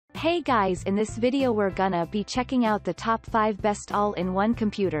Hey guys, in this video we're gonna be checking out the top 5 best all-in-one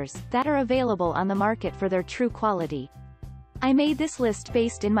computers that are available on the market for their true quality. I made this list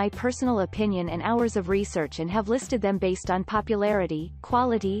based in my personal opinion and hours of research and have listed them based on popularity,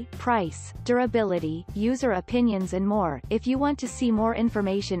 quality, price, durability, user opinions and more. If you want to see more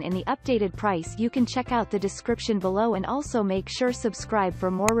information in the updated price, you can check out the description below and also make sure subscribe for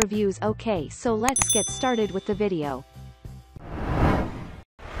more reviews. Okay, so let's get started with the video.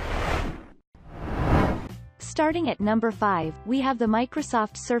 Starting at number 5, we have the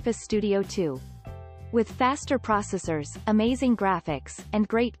Microsoft Surface Studio 2. With faster processors, amazing graphics, and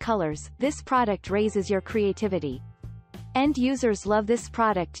great colors, this product raises your creativity. End users love this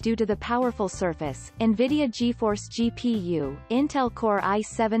product due to the powerful Surface, NVIDIA GeForce GPU, Intel Core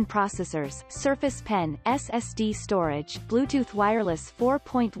i7 processors, Surface Pen, SSD storage, Bluetooth Wireless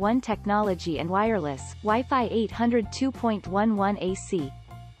 4.1 technology and wireless, Wi-Fi 802 2.11 AC.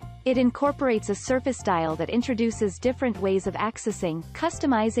 It incorporates a Surface dial that introduces different ways of accessing,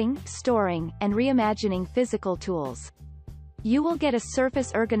 customizing, storing, and reimagining physical tools. You will get a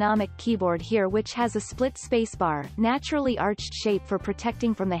Surface ergonomic keyboard here which has a split spacebar, naturally arched shape for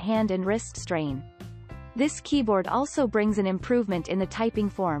protecting from the hand and wrist strain. This keyboard also brings an improvement in the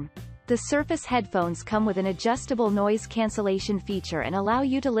typing form. The Surface headphones come with an adjustable noise cancellation feature and allow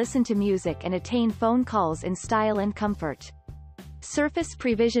you to listen to music and attain phone calls in style and comfort. Surface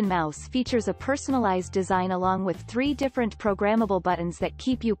Prevision mouse features a personalized design along with 3 different programmable buttons that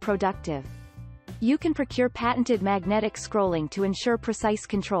keep you productive. You can procure patented magnetic scrolling to ensure precise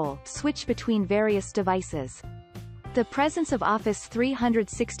control, switch between various devices. The presence of Office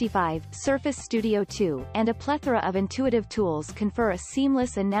 365, Surface Studio 2, and a plethora of intuitive tools confer a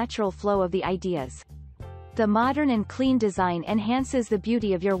seamless and natural flow of the ideas. The modern and clean design enhances the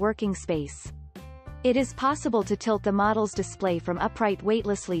beauty of your working space. It is possible to tilt the model's display from upright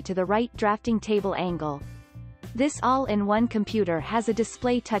weightlessly to the right drafting table angle. This all-in-one computer has a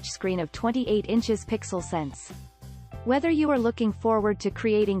display touchscreen of 28 inches pixel sense. Whether you are looking forward to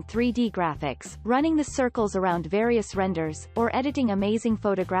creating 3D graphics, running the circles around various renders, or editing amazing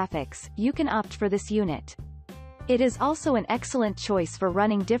photographics, you can opt for this unit. It is also an excellent choice for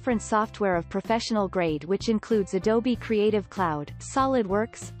running different software of professional grade which includes Adobe Creative Cloud,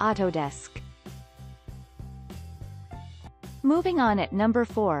 SolidWorks, Autodesk. Moving on at number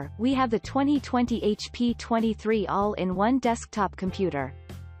 4, we have the 2020 HP 23 all-in-one desktop computer.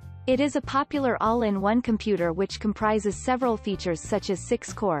 It is a popular all-in-one computer which comprises several features such as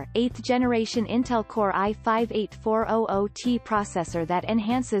 6-core, 8th generation Intel Core i5-8400T processor that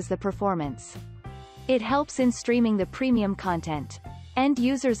enhances the performance. It helps in streaming the premium content. End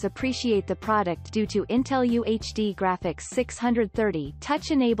users appreciate the product due to Intel UHD graphics 630,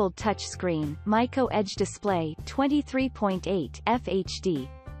 touch-enabled touchscreen, Micro Edge display, 23.8 FHD.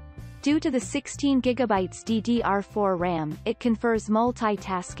 Due to the 16GB DDR4 RAM, it confers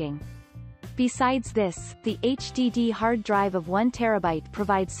multitasking. Besides this, the HDD hard drive of 1 TB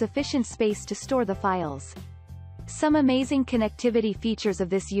provides sufficient space to store the files. Some amazing connectivity features of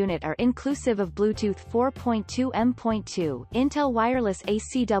this unit are inclusive of Bluetooth 4.2 M.2, Intel Wireless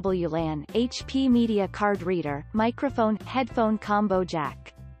ACW LAN, HP Media Card Reader, microphone, headphone combo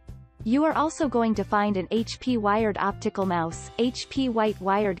jack. You are also going to find an HP wired optical mouse, HP white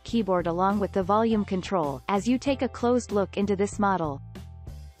wired keyboard along with the volume control, as you take a closed look into this model.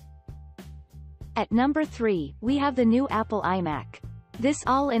 At number 3, we have the new Apple iMac. This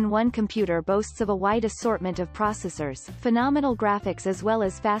all-in-one computer boasts of a wide assortment of processors, phenomenal graphics as well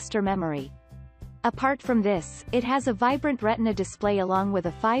as faster memory. Apart from this, it has a vibrant Retina display along with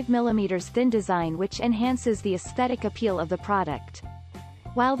a 5mm thin design which enhances the aesthetic appeal of the product.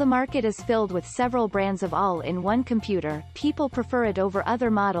 While the market is filled with several brands of all-in-one computer, people prefer it over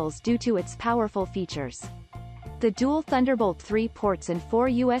other models due to its powerful features. The dual Thunderbolt 3 ports and 4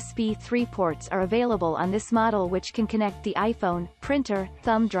 USB 3 ports are available on this model which can connect the iPhone, printer,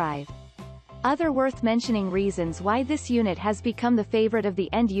 thumb drive. Other worth mentioning reasons why this unit has become the favorite of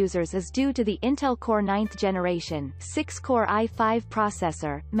the end users is due to the Intel Core 9th generation, 6-core i5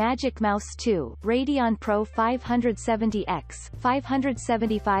 processor, Magic Mouse 2, Radeon Pro 570X,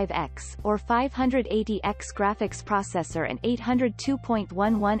 575X, or 580X graphics processor and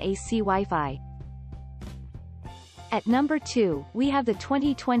 802.11 AC Wi-Fi. At number 2, we have the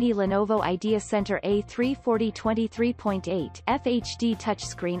 2020 Lenovo IdeaCentre A340 23.8 FHD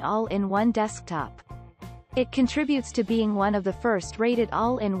touchscreen all-in-one desktop. It contributes to being one of the first rated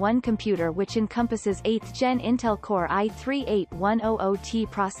all-in-one computer which encompasses 8th Gen Intel Core i3-8100T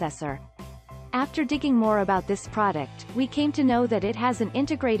processor. After digging more about this product, we came to know that it has an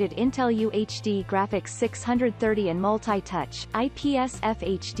integrated Intel UHD graphics 630 and multi-touch, IPS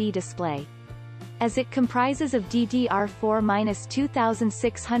FHD display. As it comprises of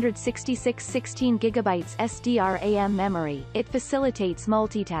DDR4-2666 16GB SDRAM memory, it facilitates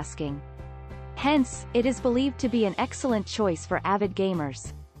multitasking. Hence, it is believed to be an excellent choice for avid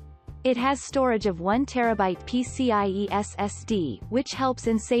gamers. It has storage of 1TB PCIe SSD, which helps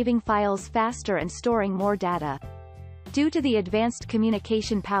in saving files faster and storing more data. Due to the advanced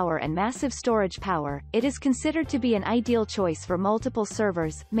communication power and massive storage power, it is considered to be an ideal choice for multiple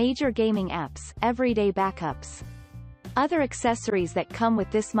servers, major gaming apps, everyday backups. Other accessories that come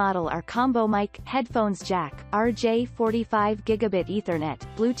with this model are combo mic, headphones jack, RJ45 Gigabit Ethernet,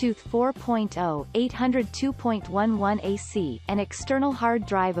 Bluetooth 4.0, 802.11 AC, an external hard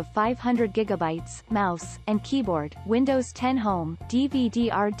drive of 500 GB, mouse, and keyboard, Windows 10 Home,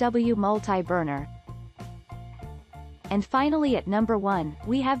 DVD-RW multi-burner. And finally at number 1,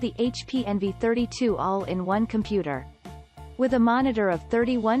 we have the HP Envy 32 all-in-one computer. With a monitor of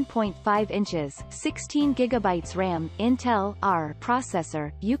 31.5 inches, 16 GB RAM, Intel R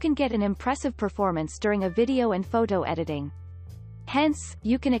processor, you can get an impressive performance during a video and photo editing. Hence,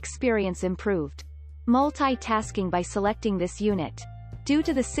 you can experience improved multitasking by selecting this unit. Due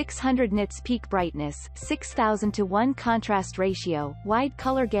to the 600 nits peak brightness, 6000 to 1 contrast ratio, wide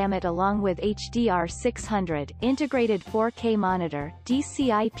color gamut along with HDR600, integrated 4K monitor,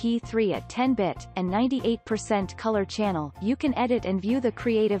 DCI-P3 at 10-bit, and 98% color channel, you can edit and view the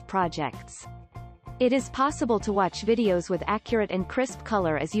creative projects. It is possible to watch videos with accurate and crisp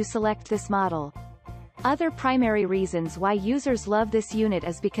color as you select this model. Other primary reasons why users love this unit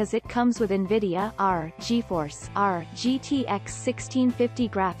is because it comes with NVIDIA R, GeForce R, GTX 1650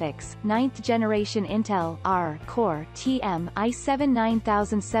 graphics, 9th generation Intel R Core TM i7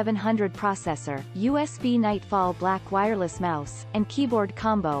 9700 processor, USB Nightfall black wireless mouse, and keyboard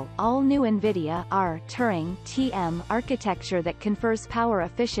combo, all new NVIDIA R Turing TM architecture that confers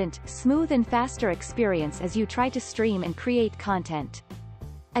power-efficient, smooth and faster experience as you try to stream and create content.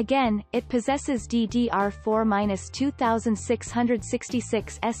 Again, it possesses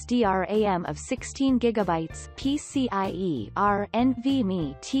DDR4-2666 SDRAM of 16 GB, PCIe R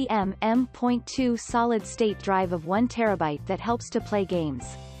NVMe TM M.2 solid-state drive of 1 TB that helps to play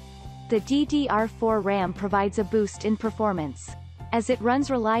games. The DDR4 RAM provides a boost in performance. As it runs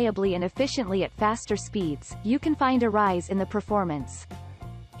reliably and efficiently at faster speeds, you can find a rise in the performance.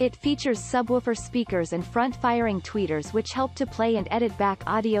 It features subwoofer speakers and front-firing tweeters which help to play and edit back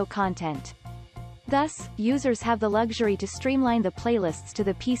audio content. Thus, users have the luxury to streamline the playlists to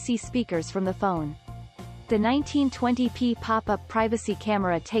the PC speakers from the phone. The 1920p pop-up privacy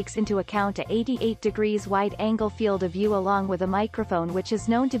camera takes into account a 88 degrees wide-angle field of view along with a microphone which is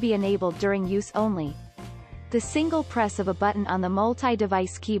known to be enabled during use only. The single press of a button on the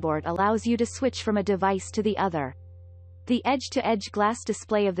multi-device keyboard allows you to switch from a device to the other. The edge-to-edge glass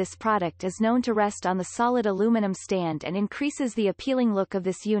display of this product is known to rest on the solid aluminum stand and increases the appealing look of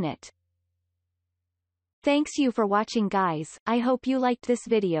this unit. Thanks you for watching guys, I hope you liked this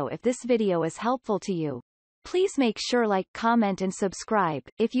video. If this video is helpful to you, please make sure like, comment and subscribe.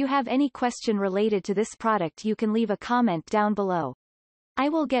 If you have any question related to this product you can leave a comment down below. I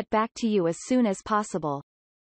will get back to you as soon as possible.